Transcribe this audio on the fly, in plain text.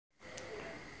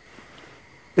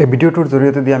এই ভিডিওটোৰ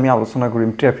জৰিয়তে দি আমি আলোচনা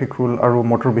কৰিম ট্ৰাফিক ৰুল আৰু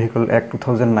মটৰ ভেহিকল এক্ট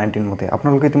 2019 মতে।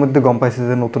 আপোনালোকে ইতিমধ্যে গম পাইছে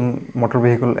যে নতুন মটৰ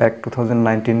ভেহিকল এক্ট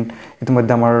 2019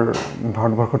 ইতিমধ্যে আমাৰ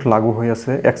ভাৰতবৰ্ষত লাগু হৈ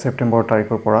আছে 1 ছেপ্টেম্বৰ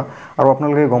তাৰিখৰ পৰা। আৰু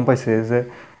আপোনালোকে গম পাইছে যে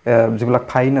যিবিলাক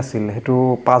ফাইন আছিল সেইটো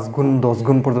 5 গুণ 10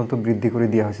 গুণ পৰ্যন্ত বৃদ্ধি কৰি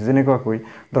দিয়া হৈছে। যেনেকুৱাকৈ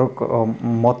ধৰক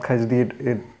মদ খাই যদি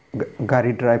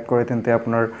গাড়ী ড্ৰাইভ কৰে তেন্তে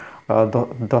আপোনাৰ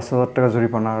 10,000 টাকা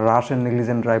জৰিমনা, ৰাছ এণ্ড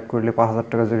নেগলিজেণ্ট ড্ৰাইভ কৰিলে 5,000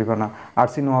 টাকা জৰিমনা,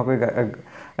 RC নোহোৱাকৈ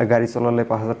গাড়ী চলালে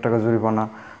 5,000 টাকা জৰিমনা,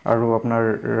 আৰু আপোনাৰ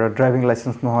ড্ৰাইভিং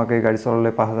লাইচেন্স নোহোৱাকৈ গাড়ী চলালে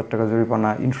 5,000 টাকা জৰিমনা,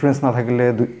 ইঞ্চুৰেঞ্চ নাথাকিলে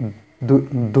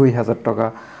 2,000 টকা।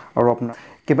 আৰু আপোনাৰ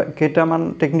কেইটামান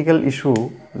টেকনিকেল ইছ্যু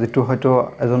যিটো হয়তো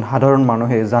এজন সাধাৰণ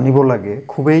মানুহে জানিব লাগে,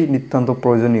 খুবেই নিতান্ত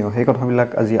প্ৰয়োজনীয়, সেই কথাবিলাক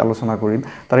আজি আলোচনা কৰিম।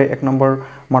 তাৰে 1 নম্বৰ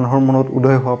মানুহৰ মনত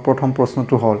উদয় হোৱা প্ৰথম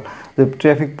প্ৰশ্নটো হ'ল যে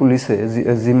ট্ৰাফিক পুলিচে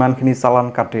যিমানখিনি চালান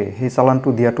কাটে সেই চালানটো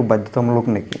দিয়াটো বাধ্যতামূলক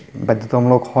নেকি,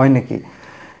 বাধ্যতামূলক হয় নেকি?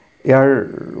 ইয়াৰ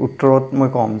উত্তৰত মই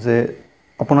ক'ম যে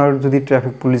আপোনাৰ যদি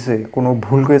ট্ৰাফিক পুলিচে কোনো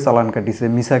ভুলকৈ চালান কাটিছে,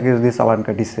 মিছাকৈ যদি চালান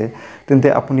কাটিছে, তেন্তে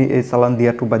আপুনি এই চালান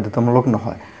দিয়াটো বাধ্যতামূলক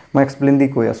নহয়। মই এক্সপ্লেইন দি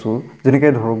কৈ আছোঁ।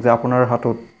 যেনেকৈ ধৰক যে আপোনাৰ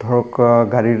হাতত ধৰক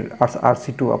গাড়ীৰ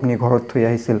RC-টো আপুনি ঘৰত থৈ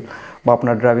আহিছিল, বা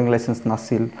আপোনাৰ ড্ৰাইভিং লাইচেন্স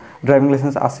নাছিল, ড্ৰাইভিং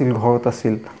লাইচেন্স আছিল ঘৰত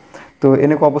আছিল, তো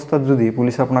এনেকুৱা অৱস্থাত যদি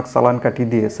পুলিচে আপোনাক চালান কাটি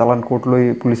দিয়ে, চালান কোৰ্টলৈ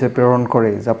পুলিচে প্ৰেৰণ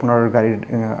কৰে যে আপোনাৰ গাড়ীৰ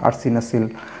RC নাছিল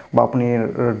বা আপুনি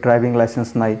ড্ৰাইভিং লাইচেন্স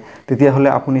নাই, তেতিয়াহ'লে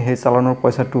আপুনি সেই চালানৰ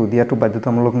পইচাটো দিয়াটো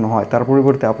বাধ্যতামূলক নহয়। তাৰ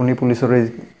পৰিৱৰ্তে আপুনি পুলিচৰ এই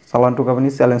চালানটোক আপুনি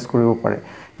চেলেঞ্জ কৰিব পাৰে।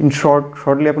 ইন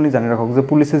শ্বৰ্টলি আপুনি জানি ৰাখক যে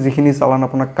পুলিচে যিখিনি চালান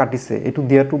আপোনাক কাটিছে এইটো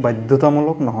দিয়াটো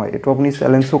বাধ্যতামূলক নহয়, এইটো আপুনি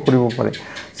চেলেঞ্জো কৰিব পাৰে।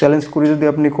 চেলেঞ্জ কৰি যদি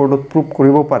আপুনি কোৰ্টত প্ৰুভ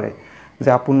কৰিব পাৰে যে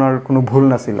আপোনাৰ কোনো ভুল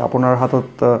নাছিল, আপোনাৰ হাতত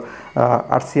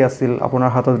RC আছিল, আপোনাৰ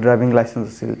হাতত ড্ৰাইভিং লাইচেন্স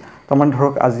আছিল, তাৰমানে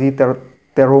ধৰক আজি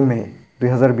 13 মে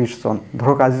 2020 চন,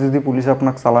 ধৰক আজি যদি পুলিচে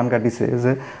আপোনাক চালান কাটিছে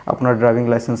যে আপোনাৰ ড্ৰাইভিং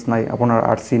লাইচেন্স নাই, আপোনাৰ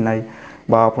RC নাই,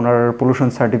 বা আপোনাৰ পলিউশ্যন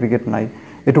চাৰ্টিফিকেট নাই,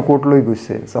 এইটো কোৰ্টলৈ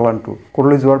গৈছে চালানটো।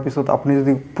 কোৰ্টলৈ যোৱাৰ পিছত আপুনি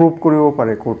যদি প্ৰুভ কৰিব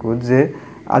পাৰে কোৰ্টত যে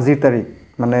আজিৰ তাৰিখ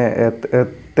মানে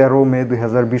 13 মে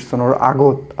 2020 চনৰ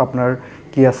আগত আপোনাৰ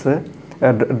কি আছে,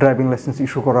 ড্ৰাইভিং লাইচেন্স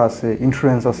ইছ্যু কৰা আছে,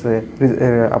 ইঞ্চুৰেঞ্চ আছে,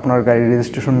 আপোনাৰ গাড়ীৰ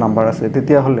ৰেজিষ্ট্ৰেশ্যন নাম্বাৰ আছে,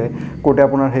 তেতিয়াহ'লে কোৰ্টে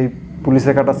আপোনাৰ সেই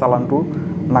পুলিচে কাটা চালানটো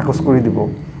নাকচ কৰি দিব।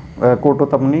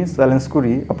 কোৰ্টত আপুনি চেলেঞ্জ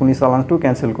কৰি আপুনি চালানটো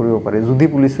কেঞ্চেল কৰিব পাৰে যদি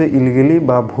পুলিচে ইলিগেলি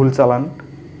বা ভুল চালান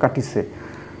কাটিছে।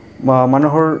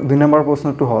 মানুহৰ 2 নম্বৰ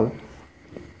প্ৰশ্নটো হ'ল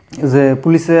যে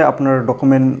পুলিচে আপোনাৰ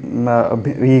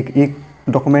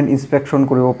ডকুমেণ্ট ইনস্পেকশ্যন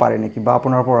কৰিব পাৰে নেকি, বা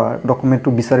আপোনাৰ পৰা ডকুমেণ্টটো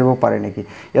বিচাৰিব পাৰে নেকি?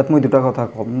 ইয়াত মই 2টা কথা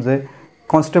ক'ম যে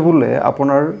কনষ্টেবলে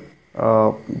আপোনাৰ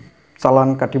চালান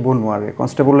কাটিব নোৱাৰে,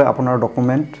 কনষ্টেবলে আপোনাৰ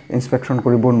ডকুমেণ্ট ইনস্পেকশ্যন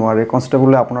কৰিব নোৱাৰে,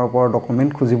 কনষ্টেবলে আপোনাৰ পৰা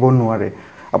ডকুমেণ্ট খুজিব নোৱাৰে।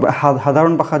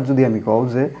 সাধাৰণ ভাষাত যদি আমি কওঁ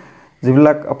যে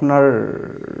যিবিলাক আপোনাৰ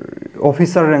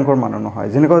অফিচাৰ ৰেংকৰ মানুহ নহয়,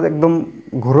 যেনেকুৱা একদম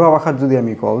ঘৰুৱা ভাষাত যদি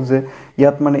আমি কওঁ যে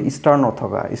ইয়াত মানে ষ্টাৰ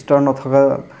নথকা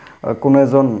কোনো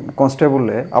এজন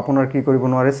কনষ্টেবলে আপোনাৰ কি কৰিব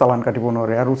নোৱাৰে, চালান কাটিব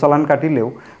নোৱাৰে। আৰু চালান কাটিলেও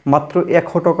মাত্ৰ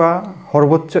 100 টকা,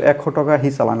 সৰ্বোচ্চ 100 টকা সি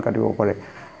চালান কাটিব পাৰে।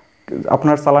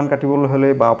 আপোনাৰ চালান কাটিবলৈ হ'লে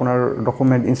বা আপোনাৰ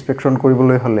ডকুমেণ্ট ইনস্পেকশ্যন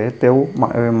কৰিবলৈ হ'লে তেওঁ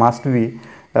মাষ্ট বি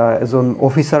এজন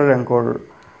অফিচাৰ ৰেংকৰ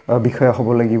বিষয়া হ'ব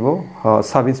লাগিব,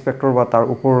 সাব ইন্সপেক্টৰ বা তাৰ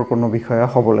ওপৰৰ কোনো বিষয়া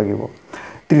হ'ব লাগিব।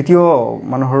 3য়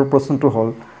মানুহৰ প্ৰশ্নটো হ'ল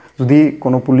যদি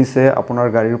কোনো পুলিচে আপোনাৰ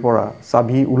গাড়ীৰ পৰা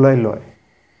চাবি ওলাই লয়,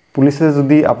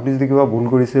 আপুনি যদি কিবা ভুল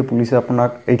কৰিছে, পুলিচে আপোনাক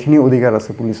এইখিনি অধিকাৰ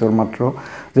আছে পুলিচৰ মাত্ৰ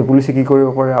যে পুলিচে কি কৰিব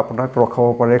পাৰে, আপোনাক ৰখাব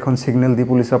পাৰে, এখন ছিগনেল দি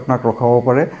পুলিচে আপোনাক ৰখাব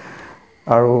পাৰে।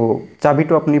 আৰু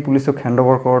চাবিটো আপুনি পুলিচক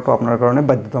হেণ্ডঅভাৰ কৰাটো আপোনাৰ কাৰণে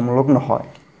বাধ্যতামূলক নহয়।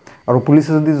 আৰু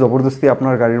পুলিচে যদি জবৰদস্তি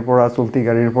আপোনাৰ চলতি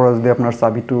গাড়ীৰ পৰা যদি আপোনাৰ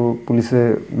চাবিটো পুলিচে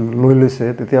লৈ লৈছে,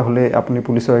 তেতিয়াহ'লে আপুনি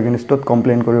পুলিচৰ এগেইনষ্টত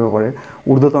কমপ্লেইন কৰিব পাৰে,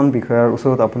 ঊৰ্ধ্বতন বিষয়াৰ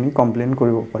ওচৰত আপুনি কমপ্লেইন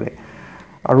কৰিব পাৰে।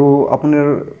 আৰু আপোনাৰ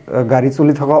গাড়ী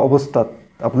চলি থকা অৱস্থাত,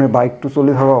 আপোনাৰ বাইকটো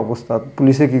চলি থকা অৱস্থাত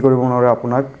পুলিচে কি কৰিব নোৱাৰে,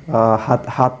 আপোনাক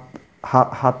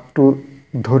হাতটো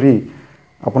ধৰি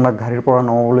আপোনাক গাড়ীৰ পৰা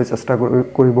নমাবলৈ চেষ্টা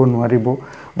কৰিব নোৱাৰিব,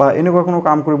 বা এনেকুৱা কোনো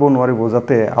কাম কৰিব নোৱাৰিব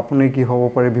যাতে আপুনি কি হ'ব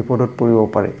পাৰে, বিপদত পৰিব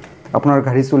পাৰে। আপোনাৰ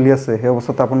গাড়ী চলি আছে, সেই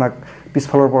অৱস্থাত আপোনাক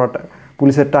পিছফালৰ পৰা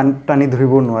পুলিচে টানি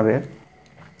ধৰিব নোৱাৰে।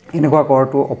 এনেকুৱা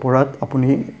কৰাটো অপৰাধ, আপুনি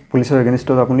পুলিচৰ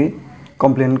এগেইনষ্টত আপুনি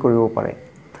কমপ্লেইন কৰিব পাৰে।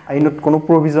 আইনত কোনো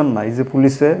প্ৰভিজন নাই যে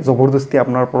পুলিচে জবৰদস্তি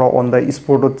আপোনাৰ পৰা অন দ্য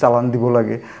স্পটত চালান দিব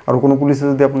লাগে। আৰু কোনো পুলিচে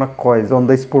যদি আপোনাক কয় যে অন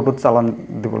দ্য স্পটত চালান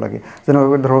দিব লাগে,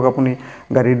 যেনেকৈ ধৰক আপুনি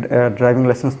গাড়ীৰ ড্ৰাইভিং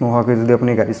লাইচেন্স নোহোৱাকৈ যদি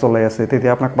আপুনি গাড়ী চলাই আছে,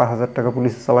 তেতিয়া আপোনাক 5,000 টকা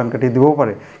পুলিচে চালান কাটি দিবও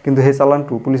পাৰে। কিন্তু সেই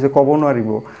চালানটো পুলিচে ক'ব নোৱাৰিব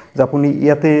যে আপুনি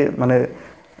ইয়াতে মানে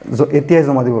এতিয়াই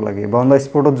জমা দিব লাগে বা অন দ্য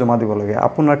স্পটত জমা দিব লাগে।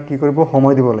 আপোনাক কি কৰিব,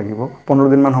 সময় দিব লাগিব, 15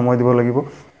 দিনমান সময় দিব লাগিব।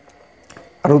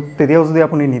 আৰু তেতিয়াও যদি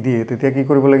আপুনি নিদিয়ে তেতিয়া কি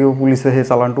কৰিব লাগিব পুলিচে সেই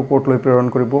চালানটো কোৰ্টলৈ প্ৰেৰণ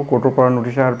কৰিব কোৰ্টৰ পৰা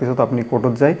নোটিছ অহাৰ পিছত আপুনি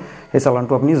কোৰ্টত যাই সেই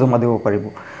চালানটো আপুনি জমা দিব পাৰিব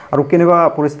আৰু কেনেবা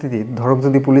পৰিস্থিতিত ধৰক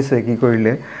যদি পুলিচে কি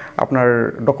কৰিলে আপোনাৰ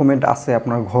ডকুমেণ্ট আছে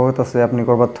আপোনাৰ ঘৰত আছে আপুনি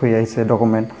কৰবাত থৈ আহিছে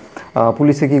ডকুমেণ্ট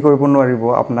পুলিচে কি কৰিব নোৱাৰিব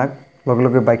আপোনাক লগে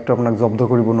লগে বাইকটো আপোনাক জব্দ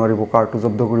কৰিব নোৱাৰিব কাৰটো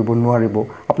জব্দ কৰিব নোৱাৰিব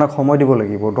আপোনাক সময় দিব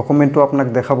লাগিব ডকুমেণ্টটো আপোনাক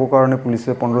দেখাবৰ কাৰণে পুলিচে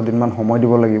 15 দিন মান সময়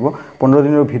দিব লাগিব 15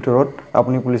 দিনৰ ভিতৰত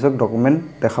আপুনি পুলিচক ডকুমেণ্ট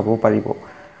দেখাব পাৰিব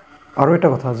আৰু এটা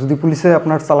কথা যদি পুলিচে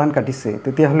আপোনাৰ চালান কাটিছে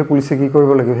তেতিয়াহ'লে পুলিচে কি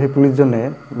কৰিব লাগিব সেই পুলিচজনে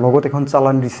লগত এখন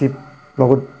চালান ৰিচিপ্ট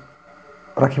লগত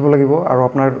ৰাখিব লাগিব আৰু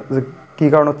আপোনাৰ যে কি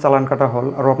কাৰণত চালান কাটা হ'ল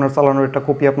আৰু আপোনাৰ চালানৰ এটা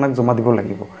কপি আপোনাক জমা দিব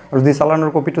লাগিব আৰু যদি চালানৰ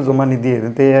কপিটো জমা নিদিয়ে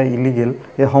তেতিয়া ইলিগেল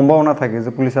এই সম্ভাৱনা থাকে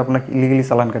যে পুলিচে আপোনাক ইলিগেলি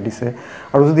চালান কাটিছে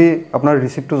আৰু যদি আপোনাৰ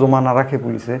ৰিচিপ্টটো জমা নাৰাখে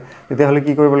পুলিচে তেতিয়াহ'লে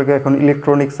কি কৰিব লাগে এখন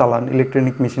ইলেক্ট্ৰনিক চালান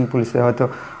ইলেক্ট্ৰনিক মেচিন পুলিচে হয়তো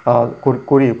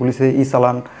কৰি পুলিচে ই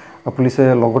চালান পুলিচে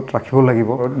লগত ৰাখিব লাগিব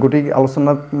গতিকে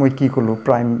আলোচনাত মই কি ক'লোঁ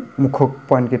প্ৰাইম মুখ্য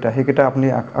পইণ্টকেইটা সেইকেইটা আপুনি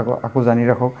আকৌ জানি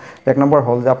ৰাখক এক নম্বৰ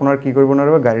হ'ল যে আপোনাৰ কি কৰিব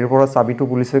নোৱাৰিব গাড়ীৰ পৰা চাবিটো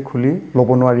পুলিচে খুলি ল'ব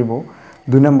নোৱাৰিব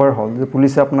 2 নম্বৰ হ'ল যে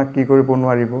পুলিচে আপোনাক কি কৰিব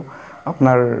নোৱাৰিব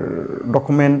আপোনাৰ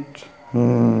ডকুমেণ্ট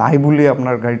নাই বুলি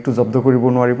আপোনাৰ গাড়ীটো জব্দ কৰিব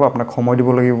নোৱাৰিব আপোনাক সময় দিব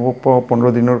লাগিব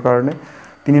 15 দিনৰ কাৰণে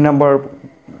 3 নম্বৰ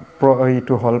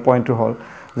এইটো হ'ল পইণ্টটো হ'ল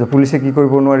যে পুলিচে কি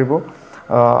কৰিব নোৱাৰিব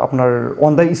আপোনাৰ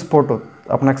অন দ্য স্পটত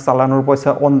আপোনাক চালানৰ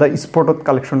পইচা অন দ্য স্পটত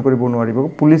কালেকশ্যন কৰিব নোৱাৰিব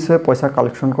পুলিচে পইচা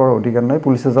কালেকশ্যন কৰাৰ অধিকাৰ নাই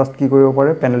পুলিচে জাষ্ট কি কৰিব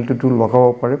পাৰে পেনাল্টিটো লগাব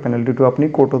পাৰে পেনাল্টিটো আপুনি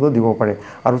কোৰ্টতো দিব পাৰে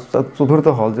আৰু চতুৰ্থ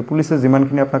হ'ল যে পুলিচে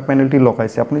যিমানখিনি আপোনাক পেনাল্টি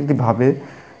লগাইছে আপুনি যদি ভাবে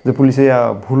যে পুলিচে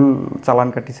ভুল চালান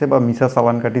কাটিছে বা মিছা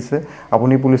চালান কাটিছে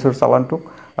আপুনি পুলিচৰ চালানটোক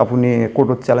আপুনি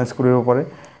কোৰ্টত চ্যালেঞ্জ কৰিব পাৰে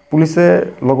পুলিচে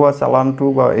লগোৱা চালানটো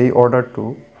বা এই অৰ্ডাৰটো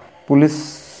পুলিচ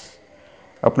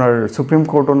আপনাৰ সুপ্ৰিম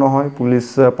কোৰ্টও নহয় পুলিশ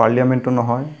পাৰ্লিয়ামেন্টও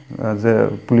নহয় যে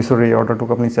পুলিশেৰ এই অৰ্ডাৰটুক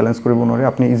আপনি চ্যালেঞ্জ কৰব নোৱাৰে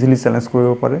আপনি ইজিলি চ্যালেঞ্জ কৰিব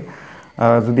পাৰে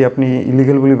যদি আপনি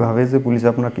ইলিগেল বুলি ভাবে যে পুলিশে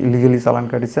আপনাক ইলিগেলি চালান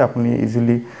কাটিছে আপনি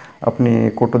ইজিলি আপনি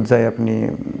কোর্টত যাই আপনি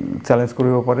চ্যালেঞ্জ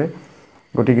কৰিব পাৰে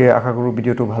গতিকে আশা কৰো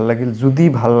ভিডিওটো ভাল লাগিল যদি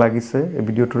ভাল লাগিছে এই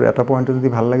ভিডিওটোৰ এটা পইণ্ট যদি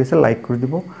ভাল লাগিছে লাইক কৰি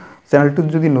দিব চেনেলটো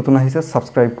যদি নতুন আহিছে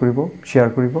সাবস্ক্ৰাইব কৰিব শেয়াৰ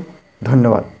কৰিব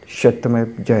ধন্যবাদ সত্যমেৱ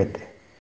জয়তে